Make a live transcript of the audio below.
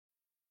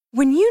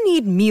When you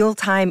need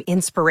mealtime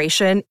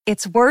inspiration,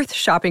 it's worth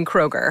shopping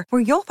Kroger,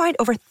 where you'll find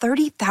over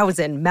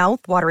 30,000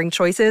 mouth-watering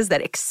choices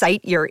that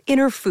excite your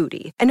inner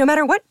foodie. And no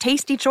matter what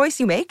tasty choice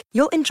you make,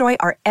 you'll enjoy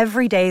our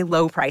everyday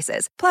low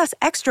prices, plus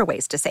extra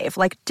ways to save,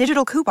 like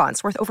digital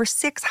coupons worth over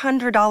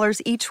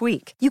 $600 each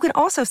week. You can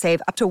also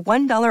save up to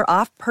 $1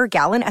 off per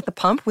gallon at the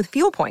pump with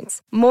fuel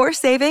points. More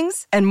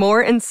savings and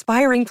more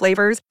inspiring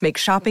flavors make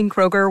shopping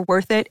Kroger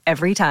worth it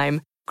every time.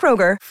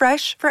 Kroger,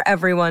 fresh for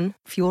everyone.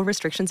 Fuel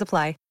restrictions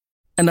apply.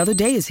 Another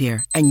day is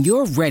here, and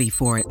you're ready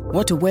for it.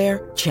 What to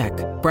wear? Check.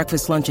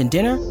 Breakfast, lunch, and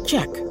dinner?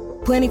 Check.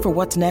 Planning for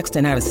what's next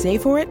and how to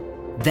save for it?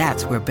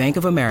 That's where Bank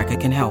of America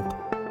can help.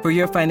 For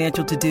your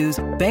financial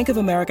to-dos, Bank of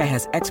America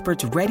has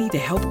experts ready to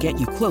help get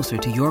you closer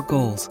to your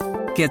goals.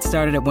 Get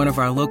started at one of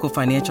our local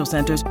financial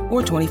centers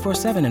or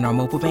 24/7 in our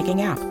mobile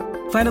banking app.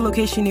 Find a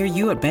location near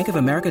you at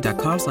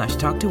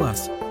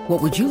bankofamerica.com/talktous.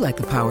 What would you like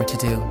the power to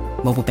do?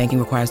 Mobile banking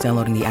requires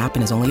downloading the app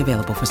and is only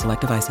available for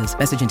select devices.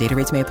 Message and data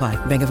rates may apply.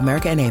 Bank of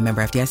America N.A.,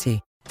 member FDIC.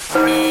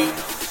 3,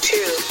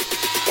 2,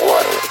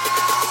 1.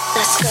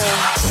 Let's go.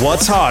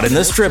 What's hot in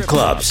the strip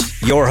clubs?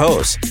 Your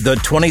hosts, the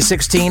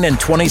 2016 and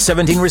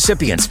 2017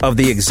 recipients of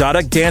the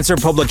Exotic Dancer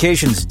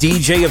Publications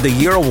DJ of the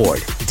Year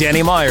Award,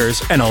 Danny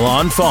Myers and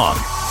Alon Fong.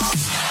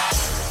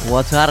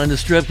 What's hot in the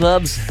strip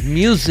clubs?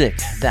 Music.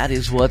 That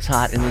is what's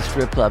hot in the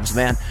strip clubs,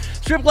 man.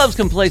 Strip clubs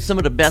can play some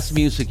of the best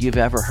music you've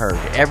ever heard.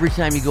 Every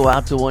time you go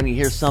out to one, you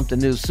hear something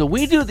new. So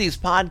we do these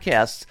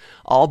podcasts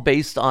all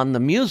based on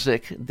the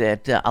music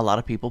that a lot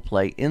of people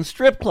play in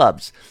strip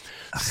clubs.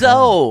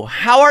 So,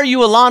 how are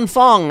you, Alon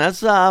Fong?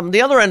 That's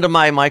the other end of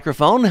my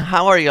microphone.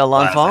 How are you,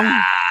 Alon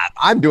Fong?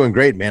 I'm doing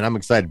great, man. I'm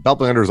excited.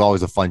 Belt Under is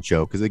always a fun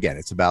show because, again,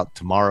 it's about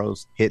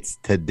tomorrow's hits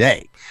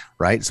today,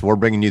 right? So we're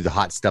bringing you the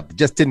hot stuff that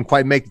just didn't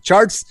quite make the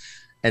charts,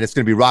 and it's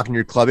going to be rocking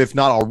your club, if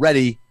not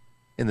already.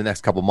 In the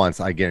next couple months,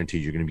 I guarantee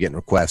you're going to be getting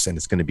requests, and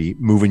it's going to be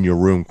moving your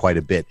room quite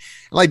a bit.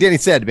 And like Danny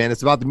said, man,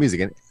 it's about the music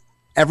and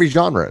every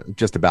genre,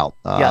 just about.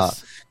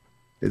 Yes.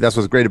 That's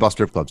what's great about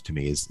strip clubs to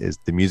me is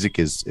the music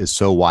is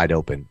so wide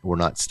open. We're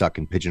not stuck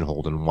and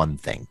pigeonholed in one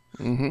thing.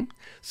 Mm-hmm.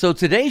 So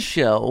today's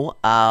show,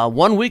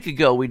 1 week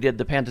ago, we did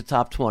the Panda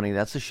Top 20.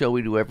 That's a show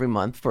we do every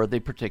month for the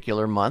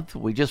particular month.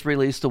 We just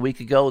released a week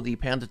ago the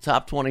Panda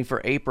Top 20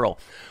 for April.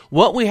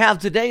 What we have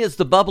today is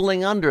the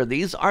Bubbling Under.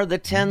 These are the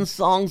 10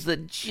 songs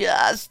that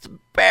just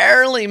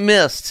barely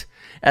missed.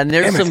 And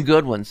there's some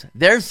good ones.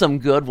 There's some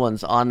good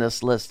ones on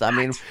this list. I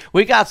mean,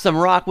 we got some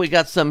rock, we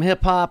got some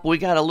hip hop, we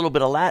got a little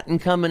bit of Latin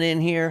coming in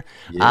here.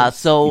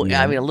 Yes.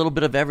 I mean, a little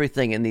bit of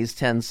everything in these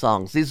 10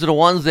 songs. These are the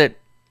ones that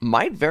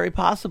might very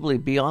possibly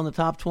be on the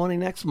top 20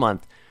 next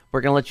month. We're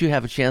going to let you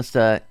have a chance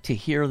to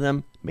hear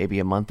them maybe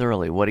a month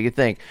early. What do you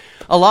think?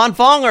 Alon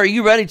Fong, are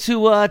you ready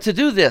to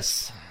do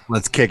this?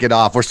 Let's kick it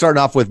off. We're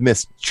starting off with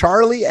Miss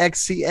Charli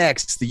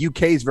XCX, the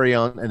UK's very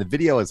own, and the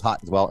video is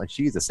hot as well, and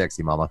she's a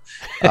sexy mama.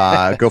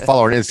 Go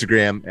follow her on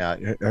Instagram.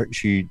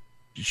 She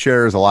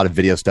shares a lot of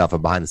video stuff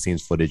and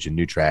behind-the-scenes footage and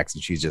new tracks,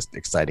 and she's just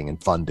exciting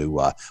and fun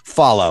to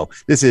follow.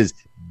 This is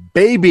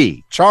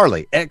Baby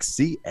Charli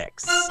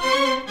XCX.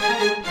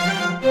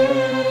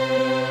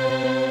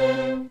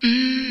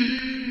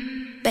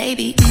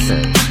 Baby.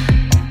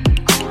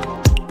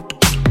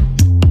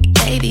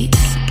 Baby.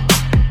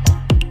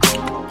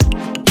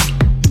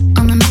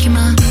 I'ma make you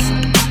mine.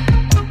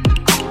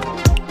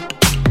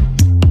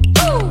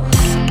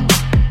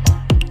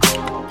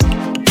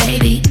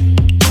 Baby.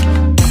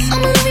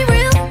 I'ma love you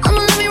real,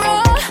 I'ma love you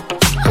raw.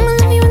 I'ma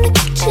love you in the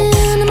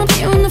kitchen, I'ma put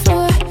you on the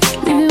floor.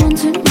 Leave you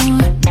wanting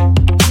more.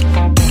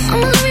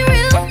 I'ma love you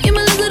real, you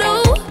may lose it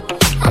all.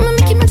 I'ma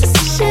make you my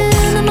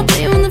decision, I'ma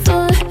put you on the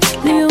floor.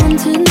 Leave you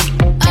wanting.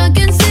 I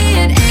can see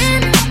it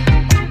in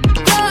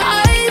your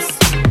eyes.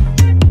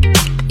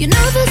 You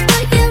know this,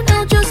 but you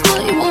know just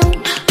what you want.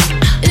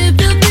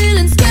 If you're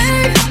feeling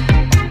scared,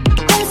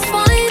 that's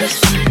fine.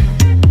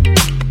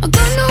 I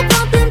got no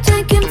problem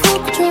taking full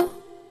control.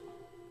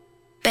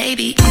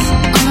 Baby,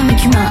 I'ma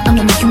make you mine,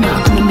 I'ma make you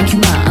mine, I'ma make you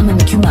mine, I'ma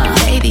make you mine.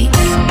 Baby,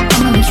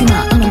 I'ma make you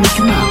mine, I'ma make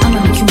you mine, I'ma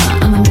make you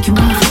mine, I'ma make you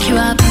mine. Fuck you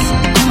up,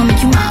 I'ma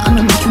make you mine,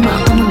 I'ma make you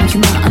mine, I'ma make you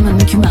mine, I'ma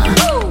make you mine.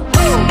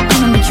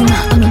 I'ma make you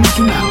mine, I'ma make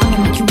you mine, I'ma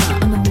make you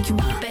mine, I'ma make you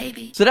mine.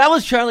 Baby. So that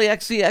was Charli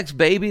XCX,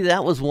 Baby.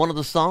 That was one of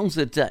the songs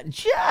that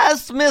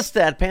just missed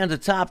that Panda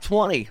Top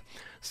 20.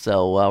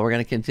 So we're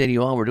going to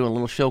continue on. We're doing a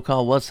little show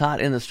called What's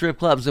Hot in the Strip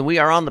Clubs, and we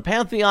are on the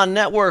Pantheon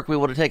Network. We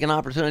want to take an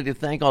opportunity to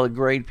thank all the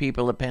great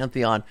people at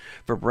Pantheon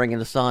for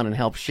bringing us on and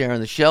help sharing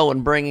the show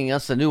and bringing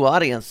us a new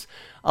audience.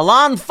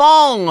 Alon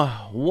Fong,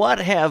 what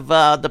have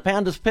the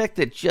Pandas picked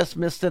that just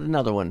missed it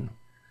another one?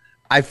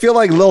 I feel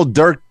like Lil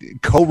Durk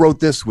co-wrote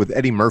this with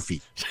Eddie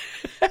Murphy.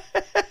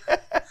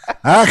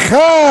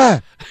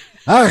 Aha!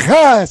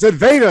 Aha! Said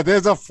Vader,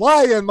 there's a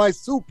fly in my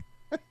soup.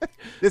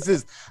 This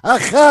is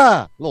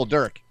Aha! Lil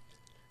Durk.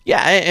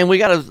 Yeah, and we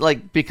got to,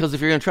 because if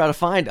you're going to try to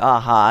find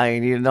aha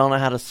and you don't know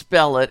how to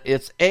spell it,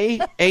 it's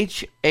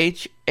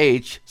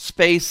AHHH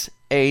space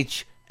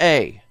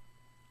HA.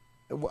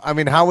 I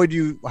mean, how would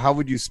you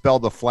spell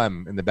the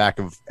phlegm in the back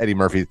of Eddie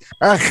Murphy?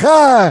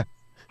 Aha!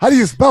 How do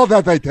you spell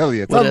that? I tell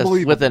you, it's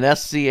unbelievable. With an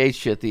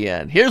SCH at the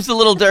end. Here's the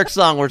Little Dirk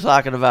song we're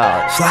talking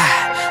about.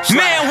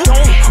 Man, we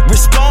don't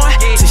respond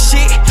to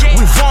shit.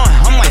 We run.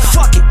 I'm like,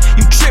 fuck it.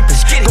 You trippin'.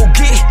 Go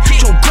get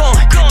your gun.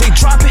 They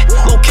dropping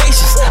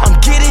locations. I'm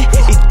getting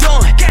it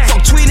done.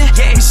 Fuck tweeting.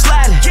 We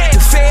sliding.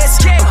 The feds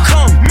are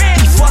coming.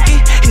 He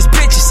fucking his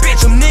bitches.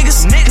 Them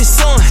niggas, his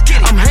son.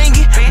 I'm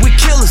hanging with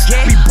killers.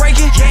 We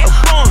breaking a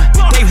bond.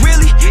 They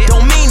really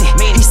don't mean it.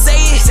 He say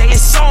it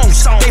in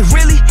songs. They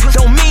really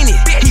don't mean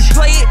it. He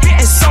play it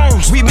in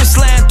songs. We been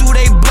sliding through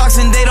they blocks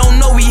and they don't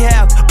know we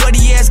have. But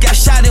he ass got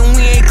shot and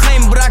we ain't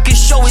claiming, but I can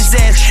show his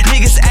ass.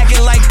 Niggas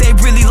acting like they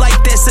really like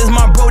that, says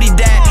my Brody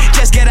dad.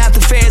 Just get out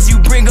the feds, you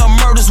bring up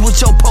murders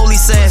with your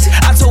police ass.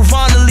 I told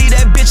Vaughn to leave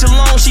that bitch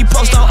alone, she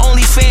post on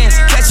OnlyFans.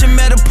 Catch him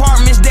at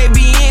apartments, they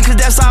be in, cause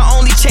that's our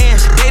only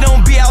chance. They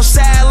don't be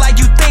outside like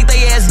you think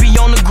they ass be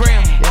on the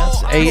gram.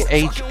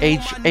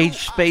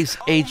 A-H-H-H space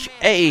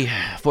H-A.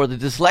 For the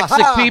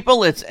dyslexic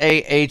people, it's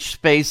A-H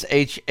space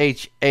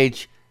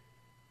H-H-H-A.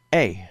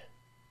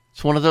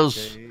 It's one of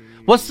those...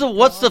 What's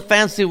the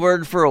fancy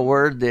word for a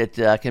word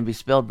that can be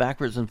spelled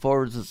backwards and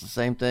forwards? It's the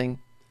same thing.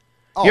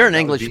 You're an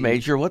English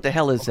major. What the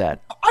hell is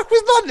that? I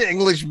was not an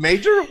English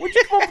major. What'd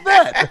you call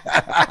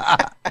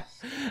that?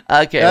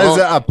 Okay, that is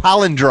a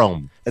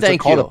palindrome.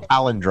 It's called a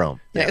palindrome.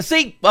 Yeah.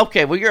 See,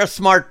 okay, well, you're a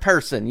smart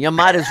person. You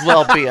might as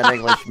well be an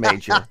English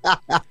major.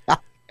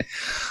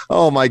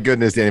 Oh, my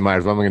goodness, Danny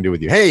Myers, what am I going to do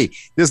with you? Hey,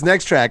 this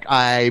next track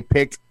I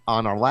picked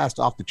on our last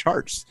Off the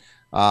Charts.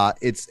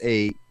 It's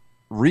a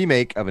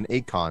remake of an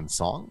Akon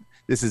song.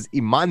 This is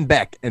Iman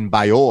Beck and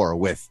Bayor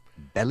with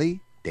Belly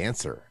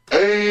Dancer.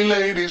 Hey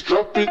ladies,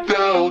 drop it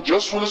down.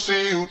 Just wanna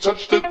see you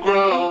touch the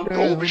ground.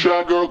 Don't be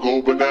shy, girl,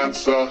 go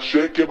bonanza.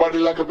 Shake your body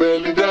like a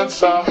belly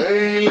dancer.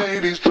 Hey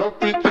ladies,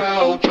 drop it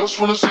down. Just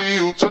wanna see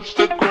you touch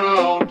the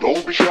ground.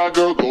 Don't be shy,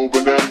 girl, go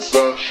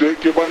bonanza.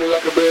 Shake your body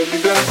like a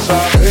belly dancer.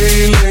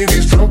 Hey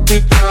ladies, drop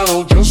it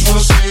down. Just wanna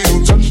see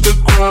you touch the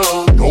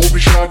ground. Don't be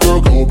shy,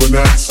 girl, go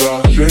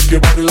bonanza. Shake your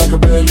body like a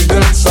belly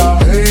dancer.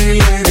 Hey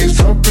ladies,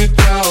 drop it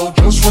down.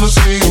 Just wanna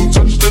see you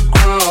touch the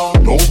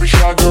ground. Don't be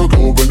shy, girl,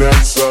 go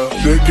bonanza.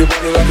 Shake your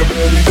body like a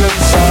belly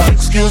dancer.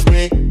 Excuse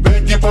me,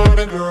 beg your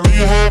pardon, girl. Do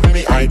you have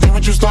any idea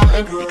what you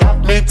starting, girl? Got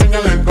me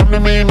tingling, come to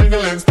me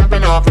mingling,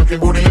 stepping off, looking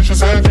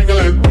bootylicious and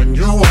jingling. When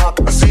you walk,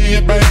 I see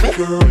it, baby,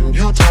 girl. When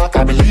you talk,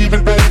 I believe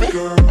it, baby,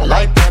 girl. I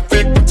like that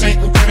thick, petite,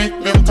 and pretty,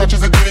 little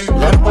touches of ditty.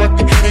 Let it work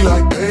the kitty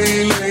like,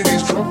 hey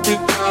ladies, drop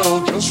it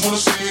down. Just wanna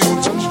see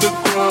you touch the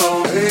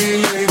ground. Hey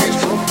ladies,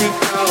 drop it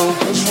down.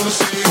 Just wanna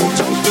see you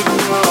touch the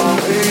ground.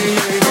 Hey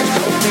ladies,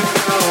 drop it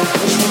down.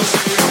 Just wanna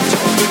see you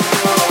touch the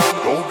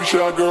ground. Don't be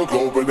shy, girl,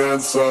 go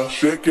bonanza.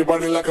 Shake your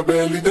body like a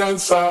belly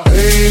dancer.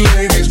 Hey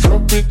ladies,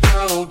 drop it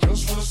down.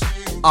 Just wanna see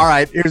you. All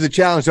right, here's a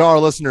challenge to our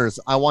listeners.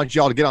 I want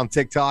y'all to get on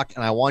TikTok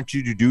and I want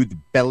you to do the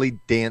belly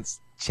dance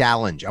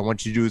challenge. I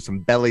want you to do some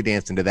belly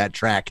dancing to that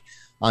track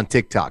on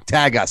TikTok.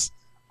 Tag us.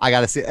 I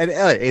gotta see, and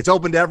it's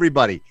open to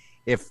everybody.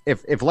 If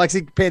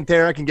Lexi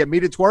Pantera can get me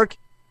to twerk,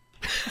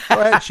 go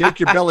ahead, shake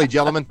your belly,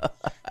 gentlemen.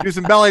 Do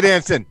some belly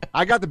dancing.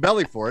 I got the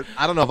belly for it.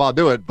 I don't know if I'll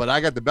do it, but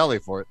I got the belly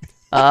for it.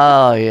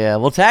 Oh yeah,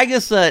 well, tag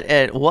us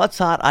at What's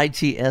Hot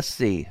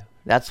ITSC.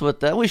 That's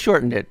what we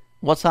shortened it.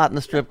 What's Hot in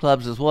the strip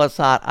clubs is What's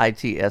Hot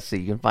ITSC.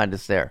 You can find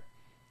us there.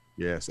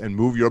 Yes, and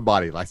move your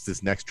body. Like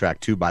this next track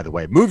too, by the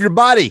way. Move your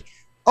body.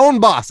 Own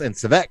Boss and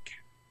Savek.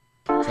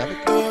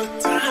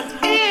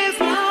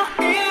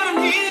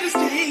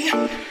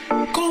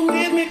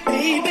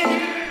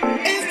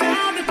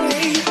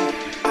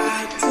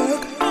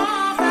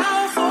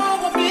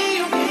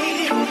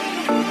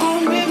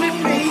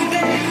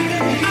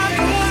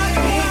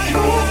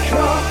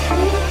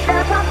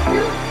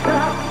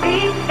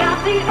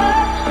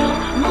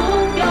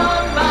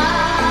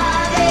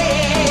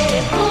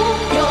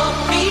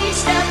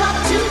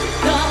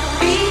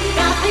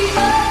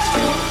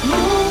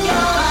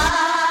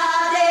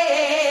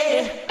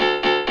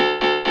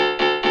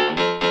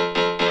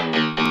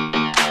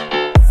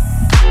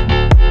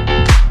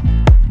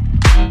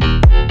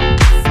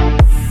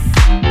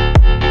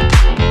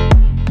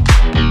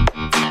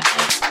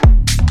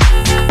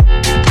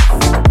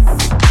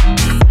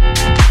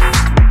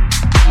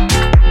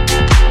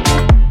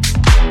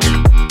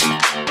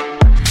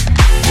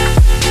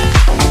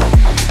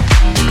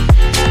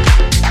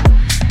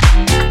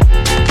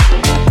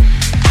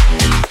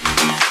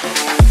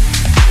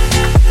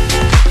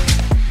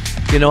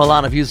 You know,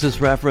 Alon, I've used this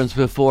reference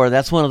before.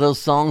 That's one of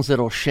those songs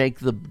that'll shake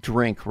the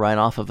drink right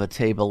off of a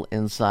table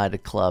inside a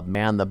club.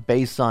 Man, the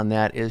bass on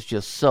that is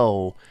just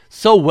so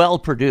well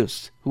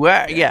produced.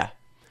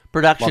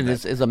 Production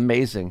is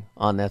amazing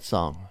on that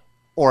song.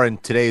 Or in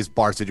today's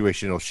bar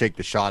situation, it'll shake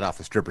the shot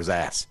off a stripper's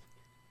ass.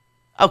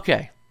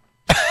 Okay.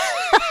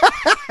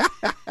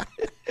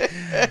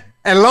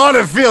 And Lord,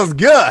 it feels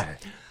good.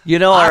 You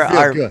know,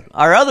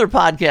 our other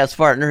podcast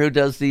partner who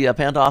does the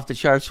Pant Off the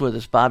Charts with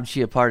us, Bob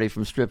Chiappardi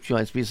from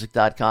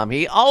StripJointsMusic.com,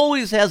 he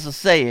always has a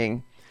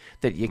saying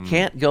that you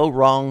can't go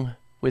wrong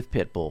with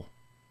Pitbull.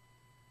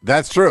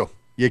 That's true.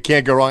 You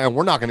can't go wrong, and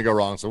we're not going to go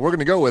wrong, so we're going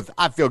to go with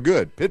I Feel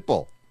Good,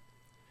 Pitbull.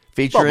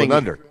 featuring Bubbling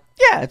Under.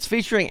 Yeah, it's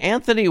featuring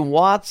Anthony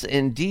Watts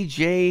and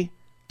DJ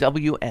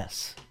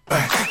WS.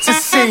 To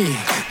see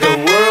the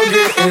world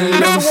getting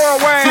loose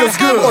feels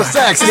good. More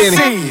sax, Danny. To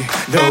see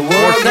the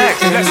world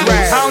getting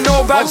loose. I don't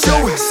know about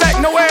you, Sack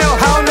Noel. I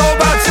don't know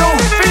about you,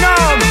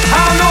 Phenom. I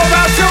don't know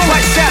about you,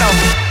 White Shadow.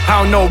 I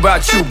don't know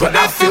about you, but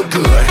I feel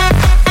good.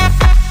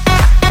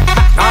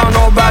 I don't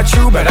know about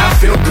you, but I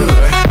feel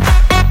good.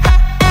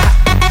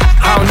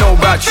 I don't know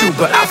about you,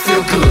 but I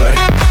feel good.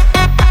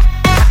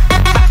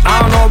 I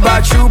don't know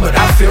about you, but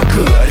I feel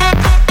good.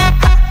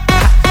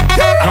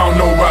 I don't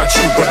know about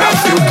you, but I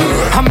feel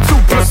good. I'm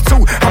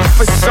 2+2, I'm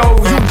for sure.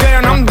 You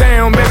down, I'm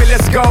down, baby,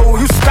 let's go.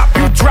 You stop,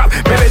 you drop,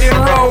 baby, then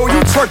roll. You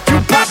twerk, you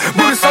pop,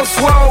 booty so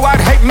swole. I'd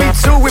hate me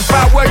too if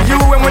I were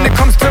you. And when it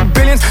comes to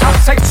billions, I'll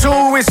take two.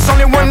 It's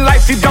only one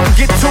life, you don't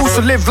get two.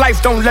 So live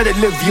life, don't let it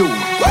live you.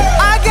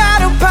 I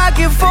got a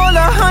pocket full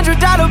of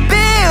 $100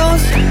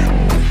 bills.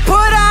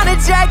 Put on a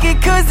jacket,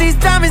 cause these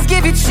diamonds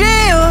give you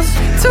chills.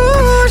 2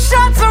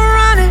 shots I'm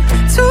running,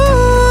 2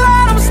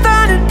 out I'm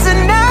stunning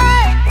tonight.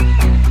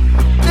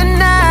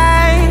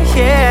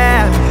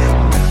 Yeah.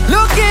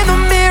 Look in the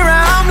mirror,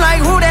 I'm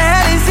like, who the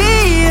hell is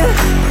he?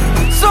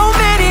 So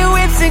many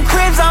whips and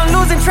cribs, I'm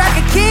losing track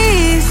of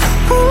keys.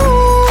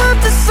 Ooh,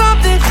 up to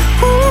something.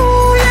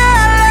 Ooh, yeah,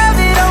 I love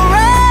it,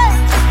 alright.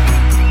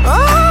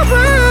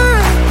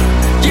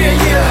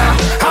 Yeah,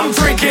 I'm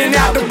drinking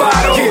out the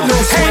bottle. Get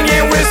loose,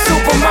 hanging with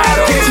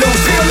supermodels. Get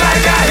loose, feel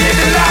like I hit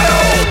the lotto.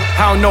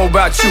 I don't know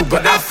about you,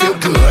 but I feel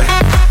good.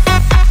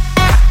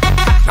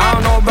 I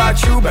don't know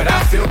about you, but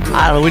I feel good.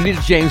 I don't know, we need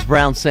a James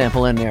Brown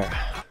sample in there.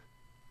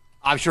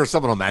 I'm sure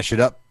someone will mash it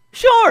up.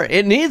 Sure,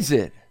 it needs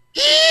it.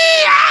 Yeah.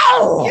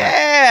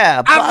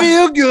 I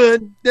feel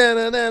good.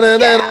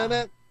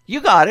 Da-da-da-da-da-da.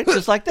 You got it,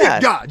 just like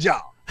that.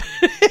 Yeah.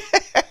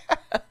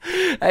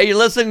 Hey, you're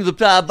listening to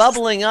the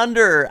Bubbling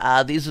Under.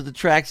 These are the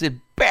tracks that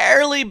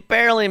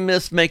barely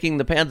missed making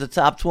the Panda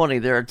Top 20.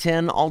 There are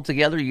 10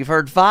 altogether. You've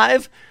heard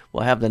 5.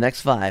 We'll have the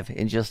next 5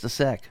 in just a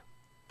sec.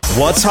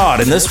 What's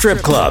hot in the strip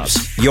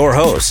clubs? Your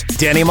hosts,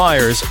 Danny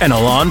Myers and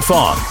Alon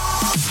Fong.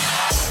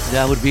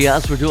 That would be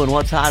us. We're doing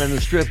What's Hot in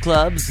the Strip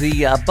Clubs.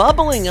 The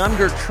Bubbling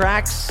Under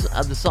tracks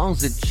of the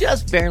songs that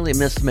just barely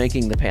missed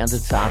making the Panda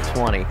Top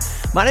 20.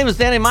 My name is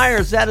Danny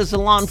Myers. That is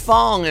Alon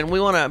Fong. And we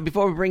want to,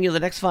 before we bring you the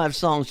next 5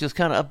 songs, just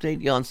kind of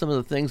update you on some of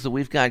the things that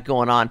we've got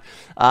going on.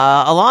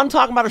 Alon,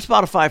 talking about our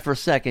Spotify for a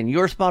second.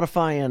 Your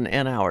Spotify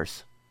and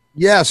ours.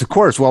 Yes, of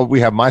course. Well,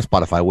 we have my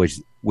Spotify,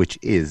 which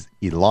is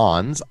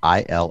Elon's,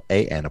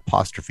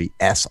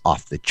 ILAN''S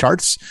off the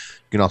charts.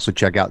 You can also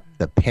check out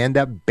the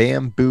Panda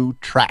Bamboo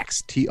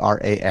Tracks,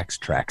 TRAX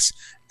tracks,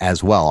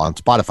 as well on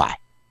Spotify.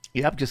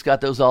 Yep, just got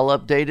those all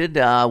updated.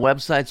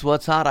 Website's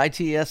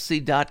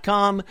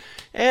what'shotitsc.com.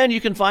 And you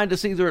can find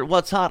us either at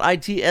What's Hot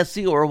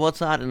ITSC or What's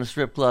Hot in the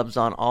Strip Clubs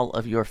on all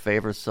of your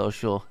favorite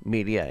social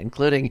media,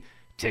 including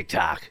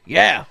TikTok.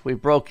 Yeah, we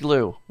broke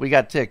Lou. We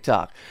got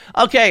TikTok.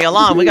 Okay,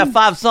 Alon, we got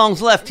 5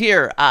 songs left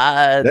here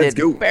that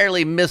go.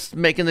 barely missed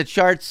making the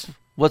charts.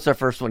 What's our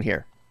first one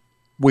here?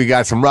 We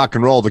got some rock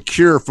and roll, The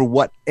Cure for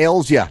What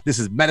Ails Ya. This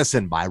is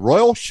Medicine by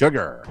Royal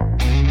Sugar. I'm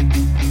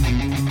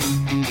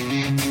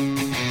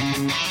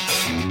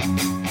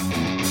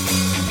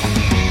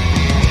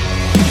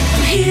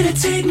here to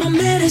take my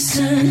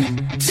medicine,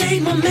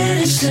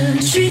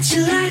 treat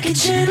you like a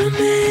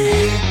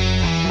gentleman.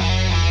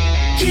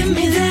 Give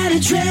me that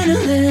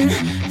adrenaline,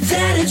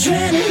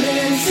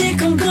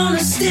 think I'm gonna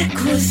stick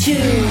with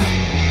you.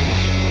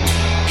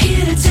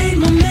 Here to take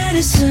my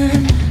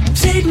medicine,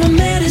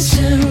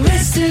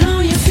 rest it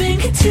on your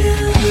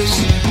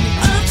fingertips,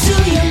 up to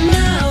your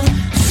mouth,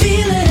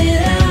 feeling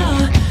it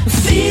out.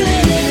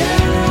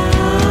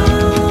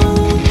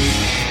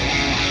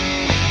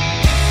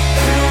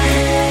 I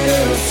had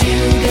a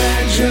few,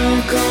 got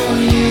drunk on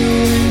you,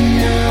 and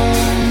now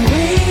I'm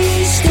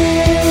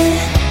wasted.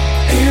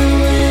 And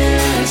when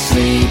I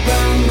sleep,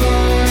 I'm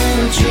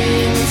gonna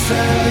dream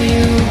about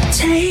you.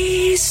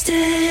 Taste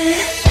it.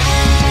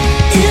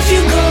 If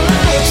you go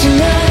out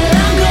tonight,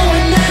 I'm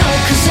going out,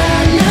 'cause I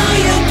know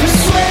you're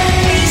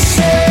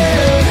persuasive.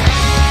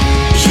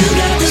 You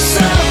got the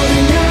soul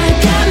and I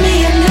got me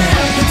an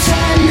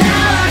appetite.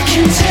 Now I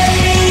can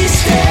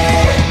taste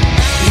it.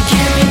 You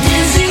get me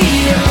dizzy,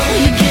 oh,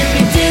 you get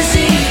me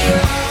dizzy,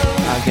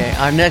 oh. Okay,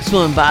 our next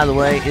one, by the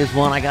way, is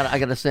one I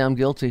gotta say I'm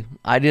guilty.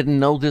 I didn't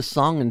know this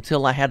song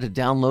until I had to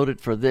download it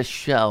for this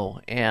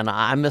show, and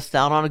I missed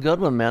out on a good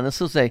one, man.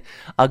 This is a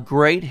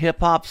great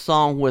hip hop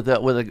song with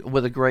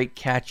a great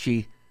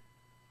catchy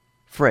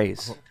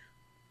phrase.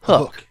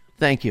 Hook.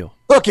 Thank you.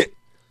 Hook it.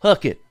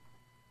 Hook it.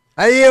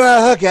 Are you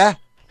a hooker?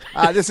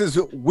 This is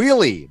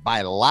Wheelie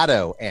by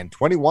Lotto and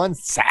 21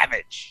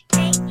 Savage.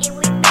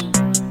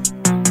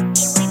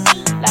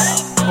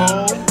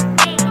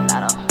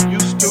 You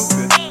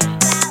stupid.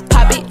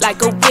 Pop it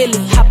like a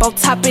willy, hop on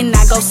top and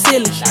I go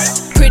silly.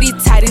 Pretty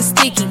tight and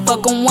sticky,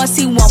 fuck him once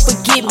he won't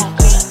forgive me.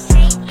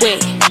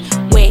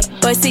 Wet,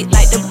 bust it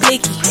like the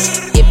blicky.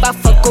 If I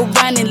fuck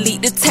around and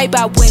leak the tape,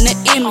 I win an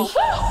Emmy.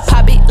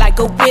 Pop it like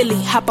a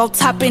willy, hop on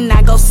top and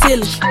I go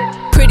silly.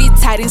 Pretty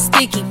Pretty tight and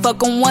sticky.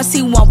 Fuck him once,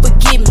 he won't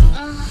forgive me.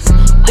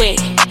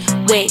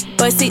 Wet,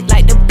 bust it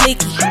like the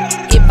blicky.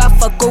 If I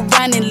fuck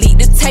around and leak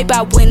the tape,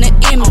 I win an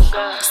Emmy.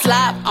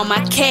 Slap on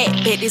my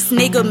cat, bet this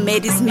nigga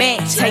met his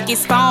match. Take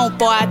his phone,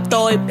 boy, I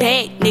throw it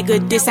back.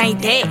 Nigga, this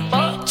ain't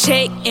that.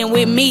 Check in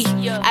with me.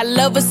 I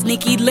love a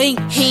sneaky link.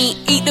 He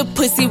ain't eat the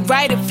pussy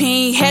right if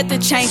he ain't had to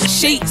change the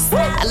sheets.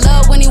 I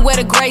love when he wear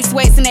the gray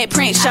sweats in that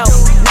print show.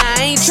 Nah,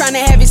 I ain't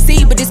tryna have it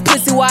see, but this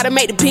pussy water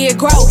make the beard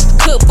grow.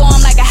 Cook for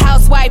him like a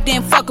housewife,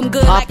 then fuck him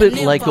good Pop like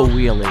it like a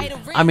wheelie.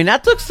 I mean,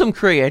 that took some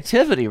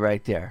creativity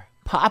right there.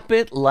 Pop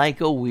it like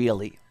a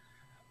wheelie.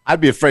 I'd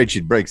be afraid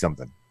she'd break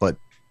something, but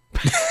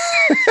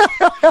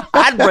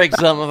I'd break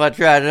something if I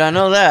tried it. I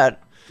know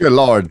that. Good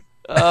Lord.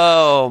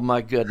 Oh,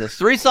 my goodness.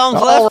 3 songs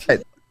All left.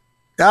 right.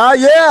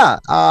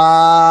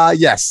 Yeah.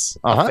 Yes.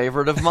 A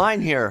favorite of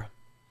mine here.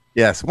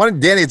 Yes.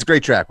 Danny, it's a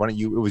great track. Why don't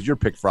you? It was your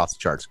pick for Off the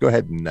Charts. Go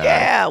ahead and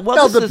tell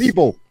the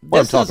people what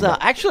I'm talking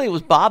about. Actually, it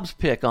was Bob's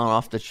pick on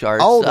Off the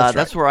Charts. Oh, that's right.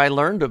 That's where I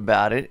learned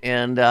about it.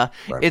 And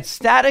it's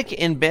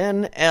Static and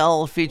Ben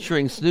L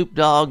featuring Snoop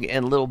Dogg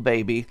and Lil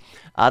Baby.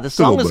 The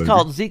song is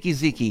called Ziki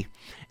Ziki.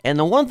 And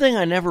the one thing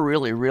I never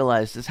really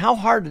realized is how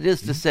hard it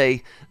is to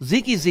say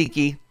Ziki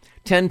Ziki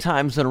 10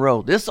 times in a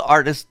row. This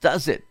artist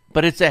does it,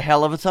 but it's a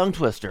hell of a tongue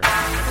twister.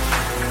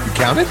 You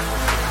counted?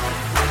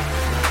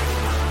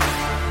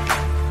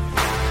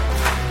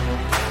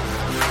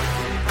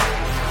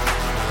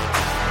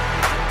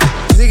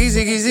 Ziggy,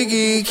 ziggy,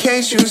 ziggy,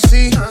 can't you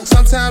see?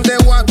 Sometimes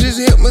that WAP just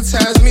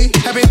hypnotize me.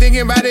 I've been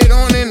thinking about it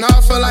on and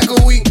off for like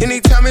a week.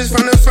 Anytime it's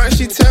from the front,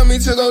 she tell me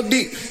to go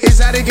deep.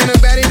 Exotic in a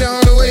baddie, the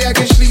only way I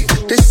can sleep.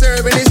 This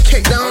syrup and this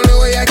cake, the only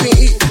way I can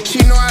eat.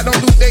 She know I don't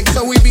do dates,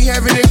 so we be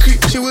having a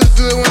creep. She was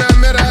good when I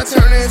met her, I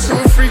turned her into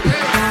a freak.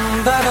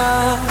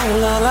 Da-da,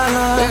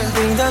 la-la-la,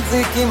 bring that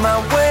zicky my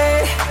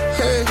way.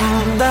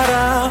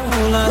 Da-da,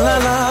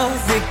 la-la-la,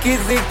 zicky,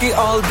 zicky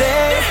all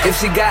day. If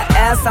she got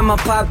ass, I'ma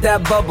pop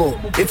that bubble.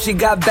 If she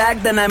got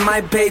back, then I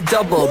might pay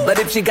double. But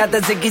if she got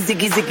that zicky,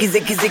 zicky, zicky,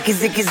 zicky, zicky,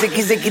 zicky,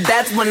 zicky, zicky,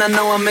 that's when I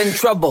know I'm in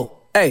trouble.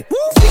 Hey,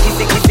 zicky,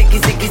 zicky, zicky,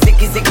 zicky,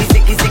 zicky, zicky,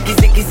 zicky, zicky,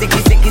 zicky,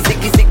 zicky, zicky,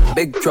 zicky, zicky,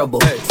 big trouble.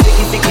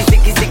 Zicky, zicky,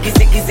 zicky, zicky,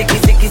 zicky, zicky,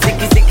 zicky,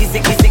 zicky, zicky,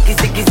 zicky, zicky,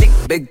 zicky,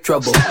 zicky, big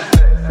trouble.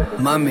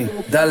 Mommy,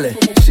 dale.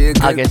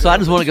 Okay, so I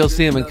just want to go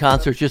see him in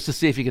concert just to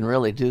see if he can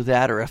really do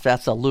that or if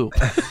that's a loop.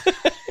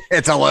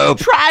 It's a loop.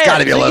 Try it.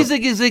 Gotta be a loop.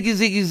 Ziggy, ziggy,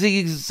 ziggy,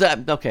 ziggy,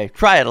 ziggy. Okay,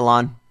 try it,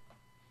 Alon.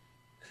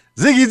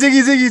 Ziggy,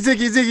 ziggy, ziggy,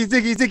 ziggy, ziggy,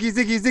 ziggy, ziggy,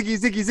 ziggy, ziggy,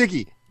 ziggy,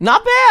 ziggy.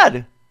 Not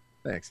bad.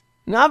 Thanks.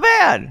 Not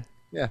bad.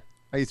 Yeah,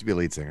 I used to be a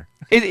lead singer.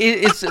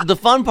 It's the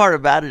fun part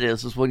about it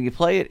is when you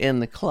play it in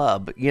the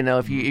club. You know,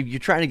 if you're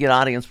trying to get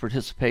audience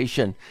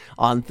participation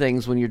on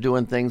things when you're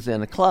doing things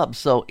in a club,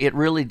 so it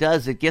really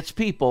does. It gets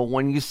people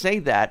when you say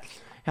that.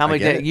 How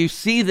many you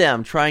see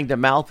them trying to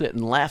mouth it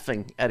and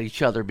laughing at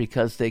each other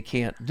because they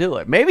can't do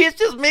it. Maybe it's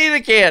just me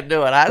that can't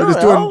do it. I don't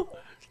know.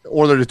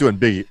 Or they're just doing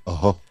Biggie.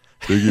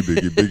 Biggie,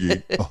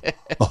 Biggie,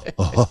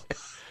 Biggie.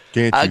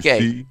 Can't you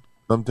see?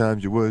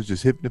 Sometimes you was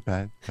just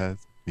hypnotized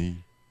me.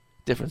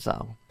 Different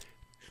song.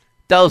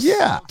 Those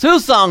 2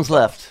 songs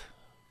left.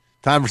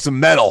 Time for some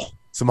metal,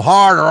 some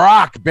hard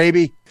rock,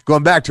 baby.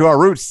 Going back to our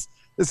roots.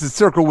 This is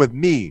Circle with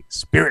Me,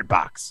 Spirit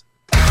Box.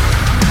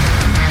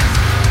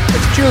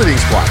 It's Cheerleading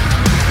Squad.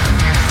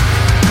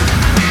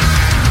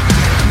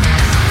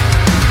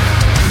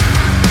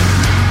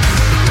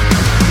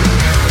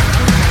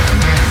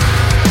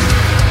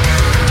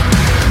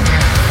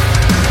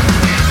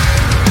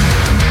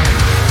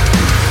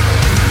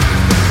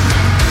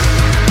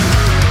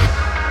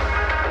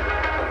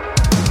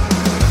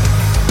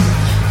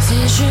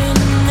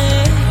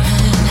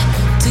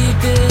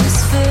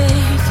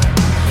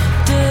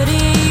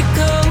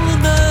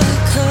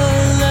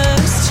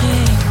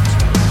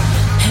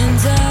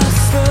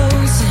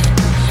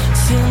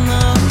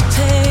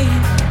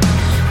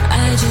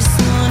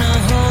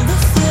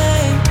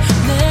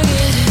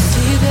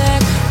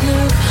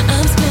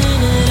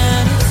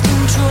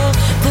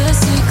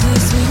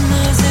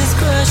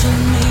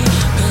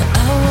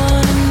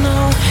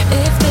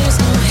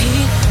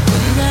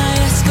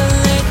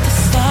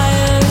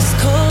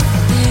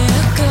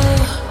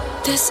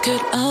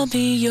 Could all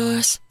be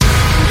yours.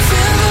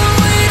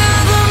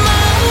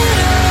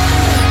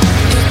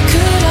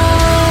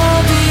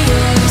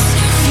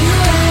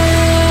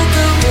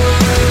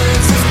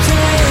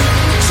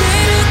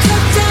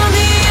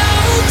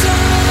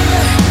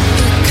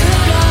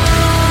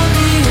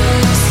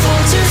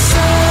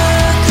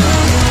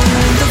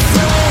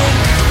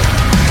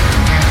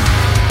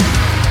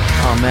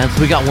 Oh man,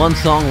 so we got 1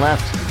 song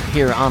left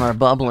here on our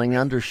Bubbling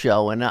Under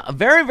show, and a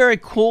very, very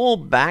cool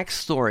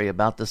backstory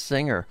about the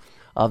singer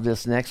of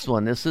this next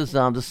one. This is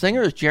the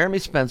singer is Jeremy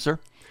Spencer.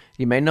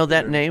 You may know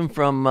that name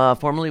from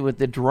formerly with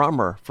the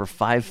drummer for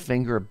Five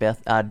Finger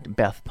Beth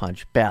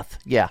Punch. Beth.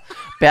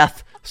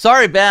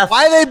 Sorry, Beth.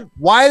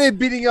 Why are they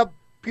beating up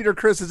Peter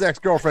Criss's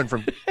ex-girlfriend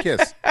from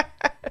Kiss?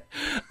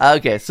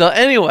 Okay, so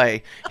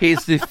anyway,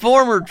 he's the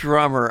former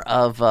drummer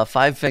of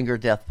Five Finger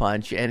Death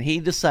Punch, and he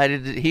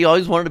decided he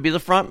always wanted to be the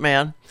front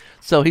man,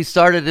 so he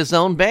started his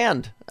own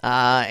band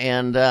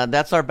And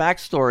that's our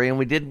backstory. And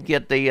we didn't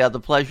get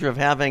the pleasure of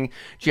having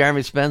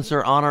Jeremy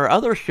Spencer on our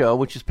other show,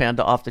 which is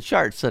Panda Off the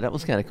Charts. So that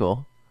was kind of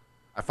cool.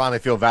 I finally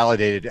feel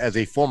validated as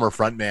a former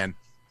frontman.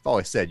 I've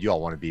always said, you all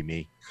want to be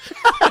me.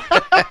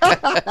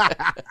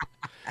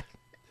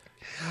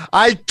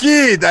 I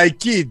kid.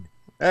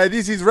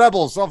 This is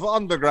Rebels of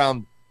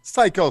Underground,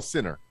 Psycho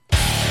Sinner.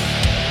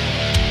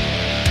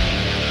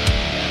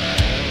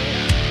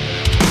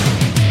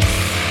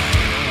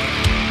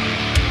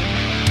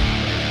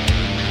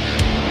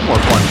 More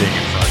fun being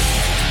in front.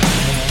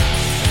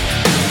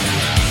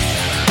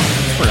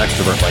 For an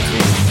extrovert like me.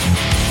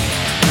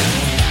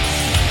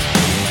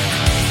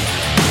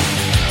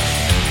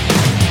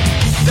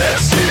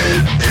 That's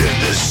it, in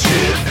this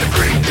shit, and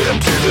bring them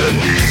to the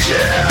knees,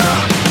 yeah.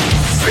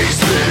 Face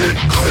it,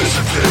 cleanse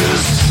the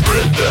fist,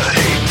 spread the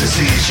hate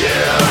disease,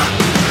 yeah.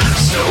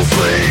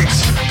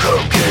 Snowflakes,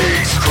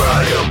 cupcakes,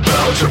 cry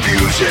about your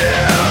views,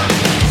 yeah.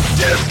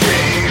 Death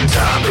game,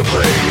 time to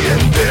play,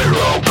 and they're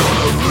all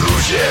gonna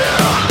lose,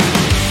 yeah.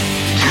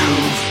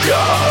 You've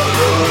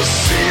gotta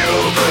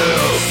seal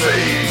their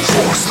fate.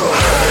 Force the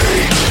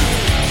hate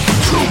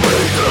to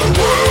make the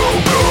world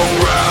go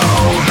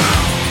round.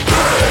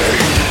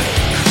 Pain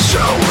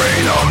shall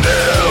rain on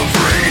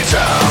every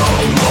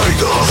town like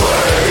the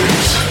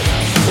flames.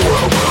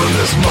 We'll burn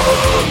this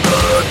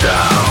mother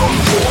down.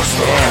 Force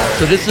the hate.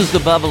 So this is the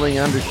Bubbling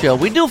Under Show.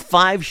 We do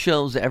 5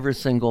 shows every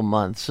single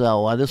month.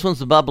 So this one's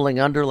the Bubbling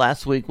Under.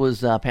 Last week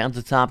was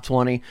Panda Top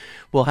 20.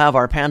 We'll have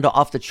our Panda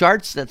Off the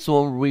Charts. That's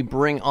where we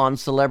bring on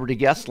celebrity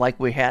guests like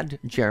we had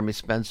Jeremy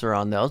Spencer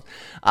on those.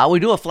 We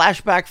do a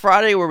Flashback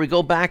Friday where we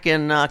go back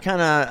and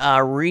kind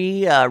of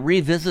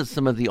revisit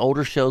some of the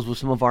older shows with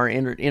some of our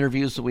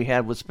interviews that we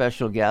had with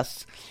special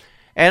guests.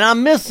 And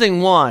I'm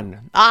missing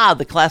one.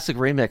 The classic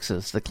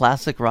remixes, the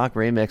classic rock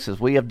remixes.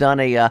 We have done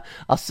a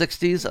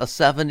 60s, a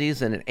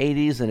 70s, and an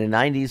 80s, and a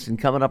 90s. And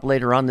coming up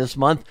later on this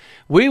month,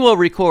 we will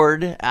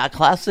record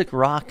classic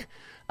rock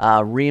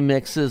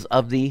remixes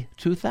of the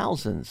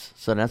 2000s.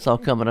 So that's all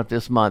coming up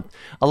this month.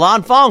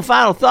 Alon Fong,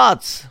 final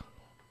thoughts.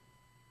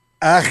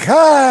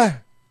 Aha!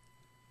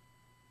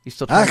 You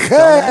still trying to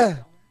spell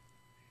that?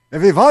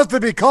 If he wants to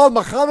be called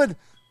Muhammad,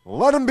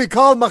 let him be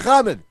called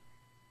Muhammad.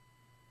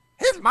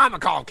 His mama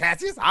called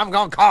Cassius. I'm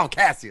going to call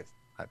Cassius.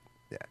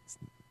 It's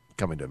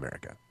coming to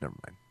America. Never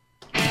mind.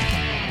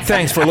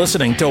 Thanks for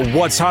listening to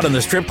What's Hot in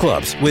the Strip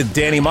Clubs with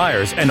Danny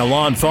Myers and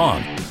Alon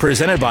Fong.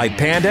 Presented by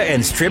Panda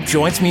and Strip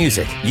Joints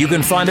Music. You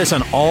can find us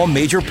on all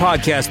major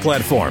podcast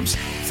platforms.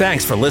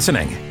 Thanks for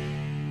listening.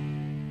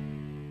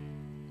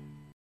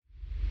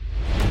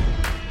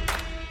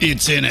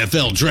 It's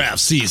NFL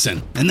draft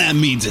season, and that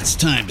means it's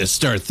time to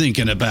start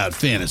thinking about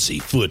fantasy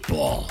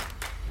football.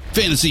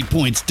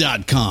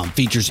 FantasyPoints.com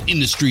features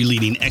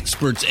industry-leading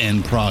experts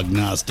and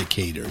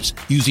prognosticators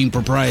using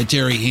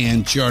proprietary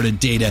hand-charted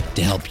data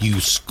to help you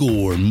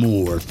score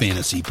more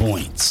fantasy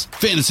points.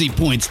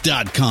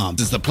 FantasyPoints.com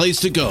is the place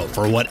to go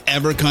for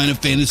whatever kind of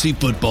fantasy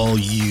football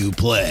you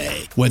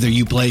play. Whether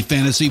you play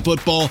fantasy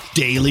football,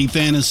 daily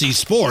fantasy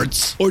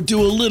sports, or do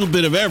a little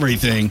bit of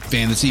everything,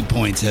 Fantasy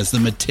Points has the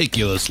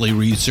meticulously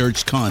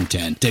researched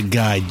content to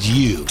guide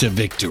you to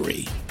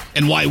victory.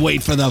 And why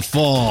wait for the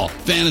fall?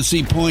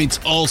 Fantasy Points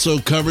also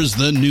covers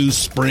the new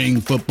spring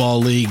football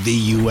league,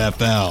 the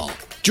UFL.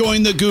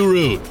 Join the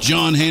guru,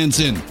 John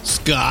Hansen,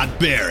 Scott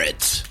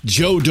Barrett,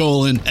 Joe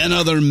Dolan, and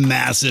other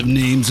massive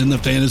names in the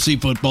fantasy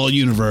football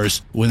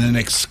universe with an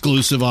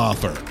exclusive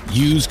offer.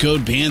 Use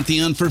code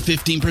Pantheon for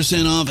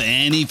 15% off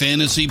any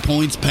Fantasy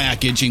Points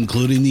package,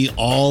 including the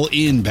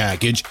all-in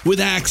package,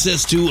 with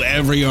access to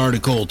every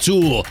article,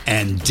 tool,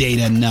 and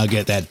data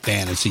nugget that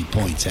Fantasy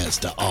Points has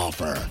to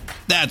offer.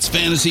 That's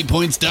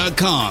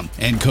FantasyPoints.com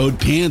and code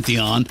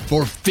Pantheon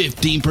for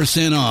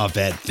 15% off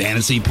at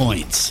Fantasy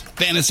Points.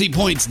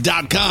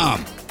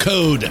 FantasyPoints.com,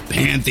 code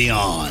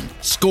Pantheon.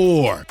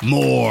 Score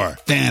more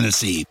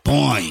fantasy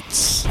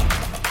points.